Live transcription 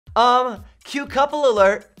Cute couple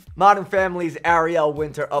alert. Modern Family's Ariel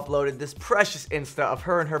Winter uploaded this precious Insta of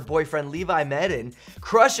her and her boyfriend Levi Meaden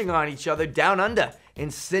crushing on each other down under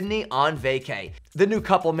in Sydney on vacay. The new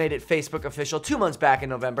couple made it Facebook official 2 months back in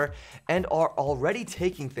November and are already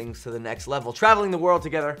taking things to the next level, traveling the world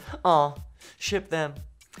together. Aw, ship them.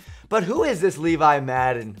 But who is this Levi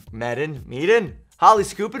Meaden? Holly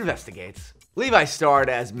Scoop investigates. Levi starred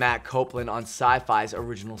as Matt Copeland on Syfy's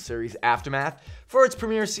original series Aftermath for its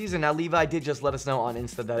premiere season. Now, Levi did just let us know on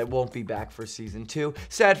Insta that it won't be back for season 2.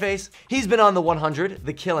 Sad face. He's been on The 100,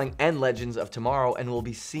 The Killing, and Legends of Tomorrow and will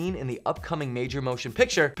be seen in the upcoming major motion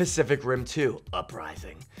picture Pacific Rim 2,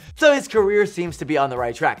 Uprising. So his career seems to be on the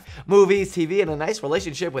right track. Movies, TV, and a nice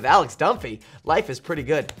relationship with Alex Dunphy. Life is pretty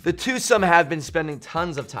good. The twosome have been spending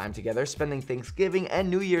tons of time together, spending Thanksgiving and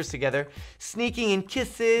New Year's together, sneaking in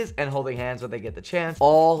kisses and holding hands when they get the chance.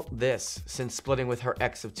 All this since splitting with her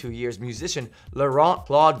ex of 2 years, musician Laurent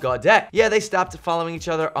Claude Gaudette. Yeah, they stopped following each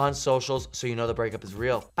other on socials, so you know the breakup is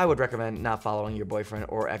real. I would recommend not following your boyfriend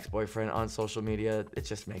or ex-boyfriend on social media. It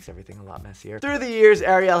just makes everything a lot messier. Through the years,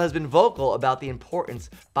 Ariel has been vocal about the importance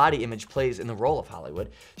body image plays in the role of Hollywood.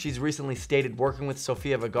 She's recently stated working with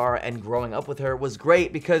Sofia Vergara and growing up with her was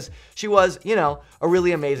great because she was, you know, a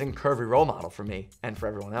really amazing curvy role model for me and for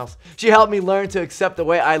everyone else. She helped me learn to accept the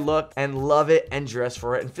way I look and love it and dress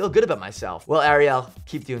for it and feel good about myself. Well, Ariel,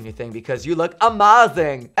 keep doing your thing because you look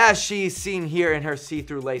amazing, as she's seen here in her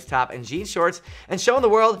see-through lace top and jean shorts and showing the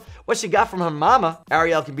world what she got from her mama.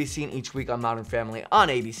 Ariel can be seen each week on Modern Family on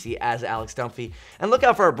ABC as Alex Dunphy, and look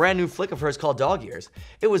out for a brand new flick of hers called Dog Years.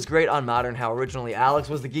 It was great on Modern how originally Alex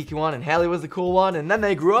was the geeky one and Haley was the cool one, and then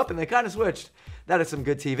they grew up and they kind of switched. That is some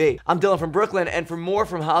good TV. I'm Dylan from Brooklyn, and for more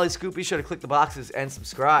from Holly Scoop, be sure to click the boxes and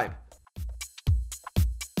subscribe.